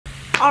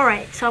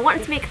Alright, so I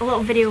wanted to make a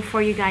little video for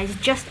you guys,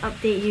 just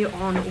update you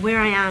on where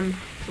I am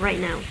right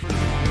now.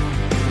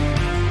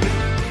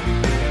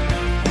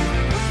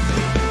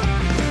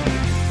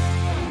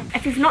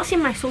 If you've not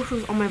seen my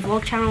socials on my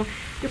vlog channel,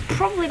 you're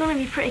probably going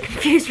to be pretty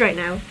confused right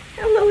now.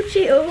 Hello,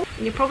 Cheeto!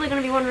 And you're probably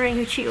going to be wondering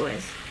who Cheeto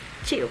is.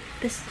 Cheeto.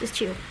 This is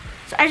Cheeto.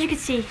 So as you can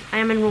see, I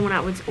am in Roman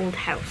Atwood's old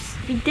house.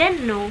 If you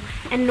didn't know,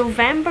 in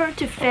November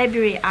to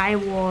February I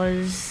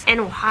was in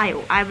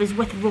Ohio. I was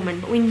with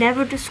Roman, but we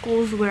never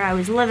disclosed where I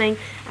was living,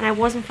 and I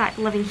was in fact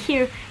living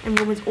here in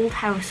Roman's old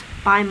house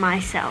by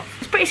myself. It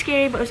was pretty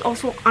scary, but it was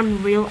also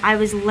unreal. I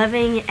was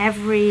living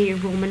every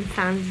Roman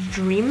fan's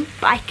dream,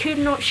 but I could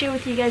not share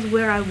with you guys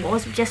where I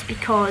was just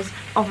because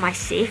of my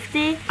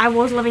safety. I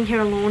was living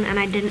here alone and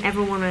I didn't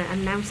ever want to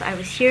announce that I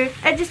was here.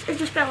 It just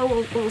felt a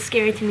little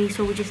scary to me,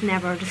 so we just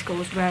never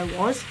disclosed where I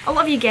was. A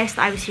lot of you guessed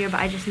that I was here, but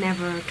I just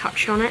never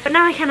touched on it. But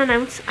now I can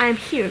announce I am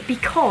here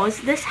because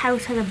this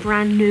house has a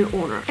brand new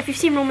owner. If you've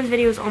seen Roman's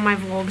videos on my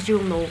vlogs,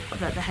 you'll know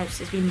that the house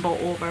has been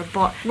bought over,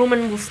 but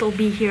Roman will still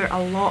be here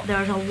a lot.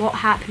 There's a lot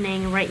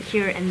happening right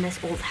here in this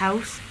old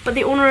house. But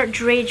the owner,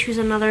 Drage, who's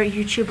another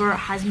YouTuber,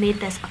 has made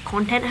this a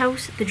content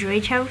house, the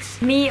Drage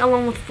house. Me,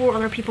 along with 4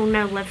 other people,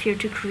 now live here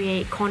to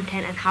create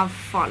content and have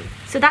fun.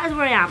 So that is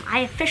where I am.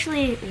 I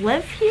officially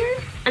live here,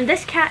 and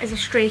this cat is a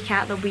stray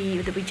cat that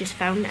we just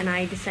found, and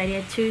I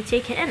decided to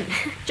take it in.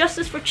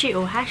 Justice for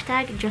Cheeto.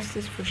 Hashtag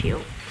justice for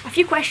Cheeto. A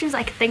few questions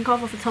I can think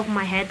of off the top of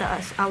my head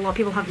that a lot of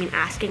people have been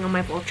asking on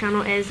my vlog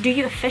channel is, do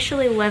you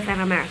officially live in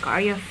America? Are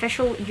you an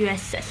official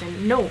US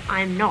citizen? No,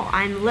 I'm not.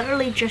 I'm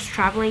literally just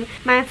traveling.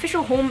 My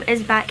official home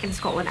is back in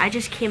Scotland. I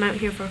just came out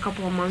here for a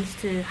couple of months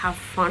to have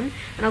fun,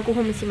 and I'll go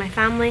home and see my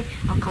family.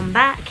 I'll come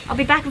back. I'll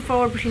be back and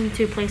forward between the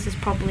two places,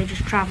 probably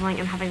just traveling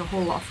and having a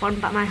whole lot of fun,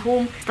 but my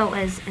home still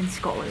is in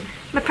Scotland.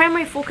 My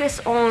primary focus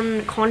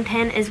on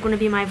content is going to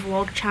be my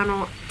vlog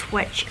channel,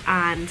 Twitch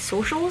and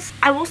socials.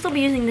 I will still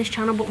be using this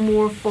channel, but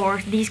more for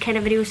these kind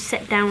of videos,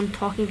 sit down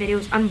talking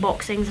videos,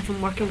 unboxings if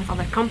I'm working with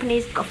other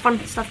companies. Got fun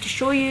stuff to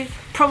show you.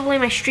 Probably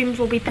my streams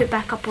will be put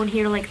back up on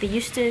here like they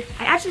used to.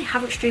 I actually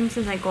haven't streamed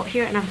since I got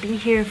here, and I've been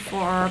here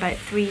for about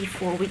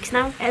 3-4 weeks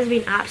now. It has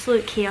been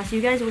absolute chaos.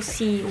 You guys will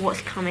see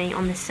what's coming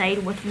on the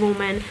side with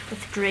Roman,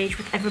 with Drage,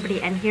 with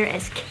everybody in here.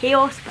 It's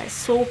chaos, but it's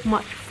so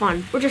much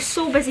fun. We're just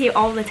so busy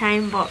all the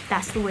time, but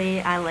that's the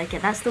way I like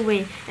it. That's the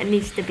way it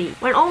needs to be.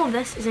 When all of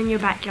this is in your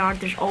backyard,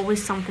 there's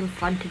always something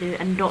fun to do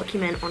and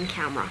document on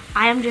camera.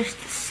 I am just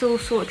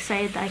so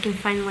excited that I can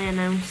finally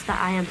announce that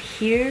I am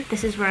here.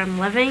 This is where I'm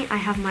living. I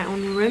have my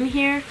own room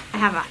here. I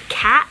have a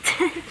cat.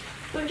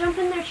 Don't jump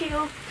in there,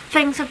 Cheeto.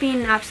 Things have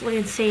been absolutely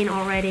insane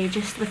already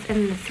just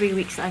within the 3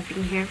 weeks that I've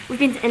been here. We've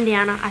been to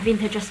Indiana, I've been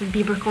to a Justin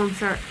Bieber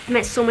concert, I've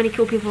met so many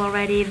cool people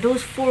already.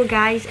 Those 4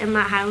 guys in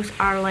that house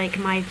are like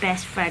my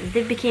best friends.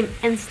 They became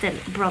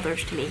instant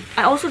brothers to me.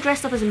 I also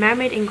dressed up as a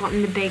mermaid and got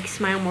in the big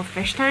Smile More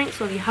fish tank,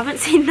 so if you haven't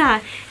seen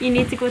that, you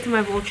need to go to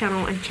my vlog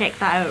channel and check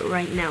that out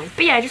right now.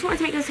 But yeah, I just wanted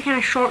to make this a kind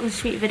of short and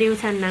sweet video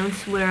to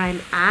announce where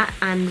I'm at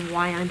and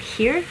why I'm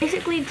here.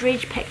 Basically,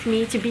 Drage picked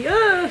me to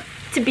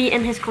be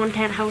in his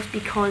content house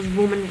because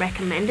Roman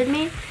recommended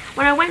me.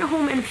 When I went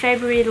home in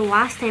February the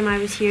last time I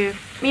was here,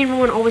 me and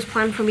Roman always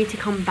planned for me to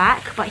come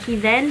back, but he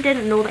then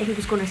didn't know that he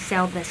was going to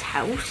sell this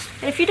house.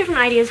 He had a few different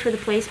ideas for the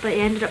place, but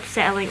he ended up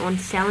settling on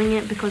selling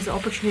it because the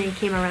opportunity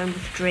came around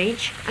with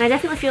Drage. And I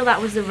definitely feel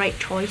that was the right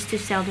choice to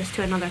sell this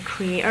to another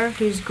creator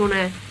who's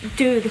gonna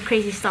do the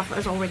crazy stuff that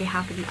has already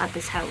happened at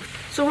this house.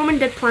 So Roman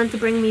did plan to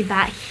bring me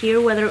back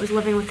here, whether it was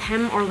living with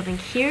him or living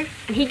here.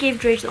 And he gave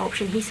Drage the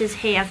option. He says,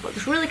 hey, I've got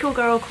this really cool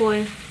girl,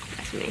 Chloe.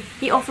 Me.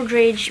 He offered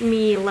Drage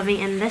me living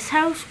in this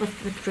house with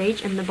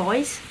Drage and the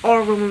boys,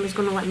 or Roman was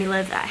going to let me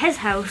live at his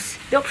house.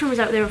 The option was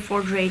out there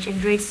for Drage, and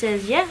Drage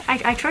says, yeah,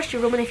 I trust you,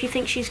 Roman. If you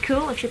think she's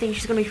cool, if you think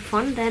she's going to be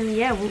fun, then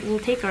yeah, we'll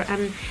take her.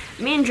 And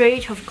me and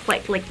Drage have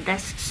clicked like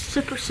this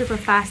super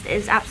fast. It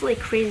is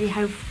absolutely crazy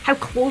how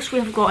close we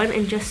have gotten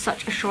in just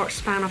such a short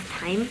span of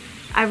time.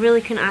 I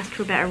really couldn't ask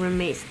for better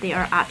roommates. They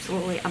are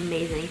absolutely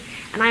amazing.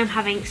 And I am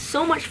having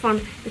so much fun,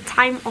 the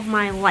time of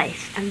my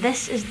life. And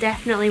this is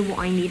definitely what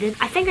I needed.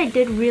 I think I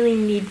did really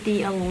need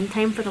the alone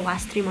time for the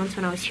last 3 months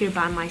when I was here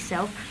by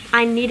myself.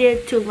 I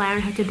needed to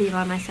learn how to be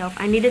by myself.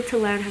 I needed to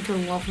learn how to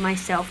love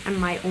myself and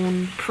my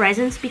own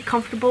presence, be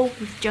comfortable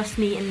with just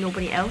me and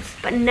nobody else.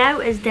 But now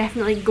is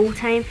definitely go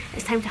time.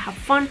 It's time to have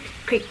fun,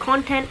 create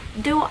content,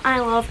 do what I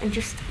love, and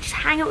just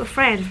hang out with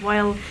friends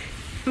while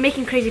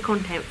making crazy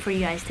content for you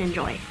guys to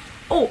enjoy.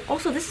 Oh,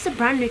 also this is a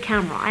brand new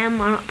camera. I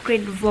am an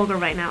upgraded vlogger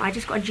right now. I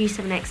just got a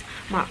G7X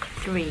Mark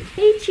III.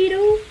 Hey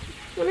Cheeto,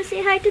 wanna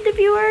say hi to the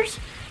viewers?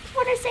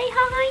 Wanna say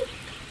hi?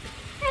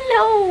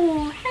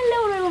 Hello,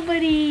 hello little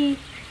buddy.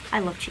 I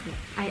love Cheeto.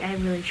 I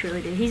really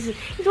truly do. He's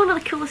one of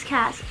the coolest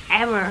cats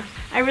ever.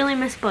 I really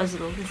miss Buzz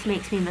though. This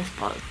makes me miss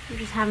Buzz. We're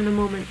just having a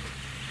moment.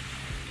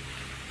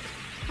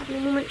 Having a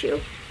moment, Cheeto.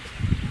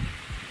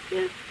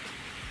 Yeah.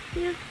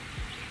 Yeah.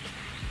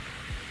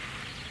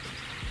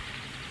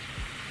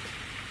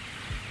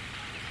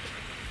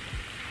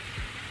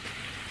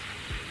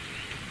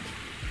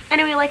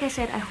 Anyway, like I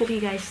said, I hope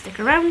you guys stick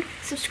around.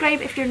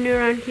 Subscribe if you're new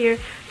around here.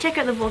 Check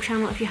out the vlog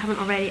channel if you haven't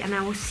already, and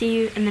I will see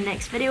you in the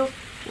next video,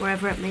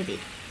 wherever it may be.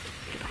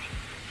 Goodbye.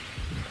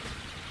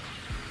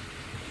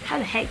 How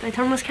the heck did I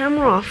turn this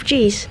camera off?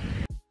 Jeez.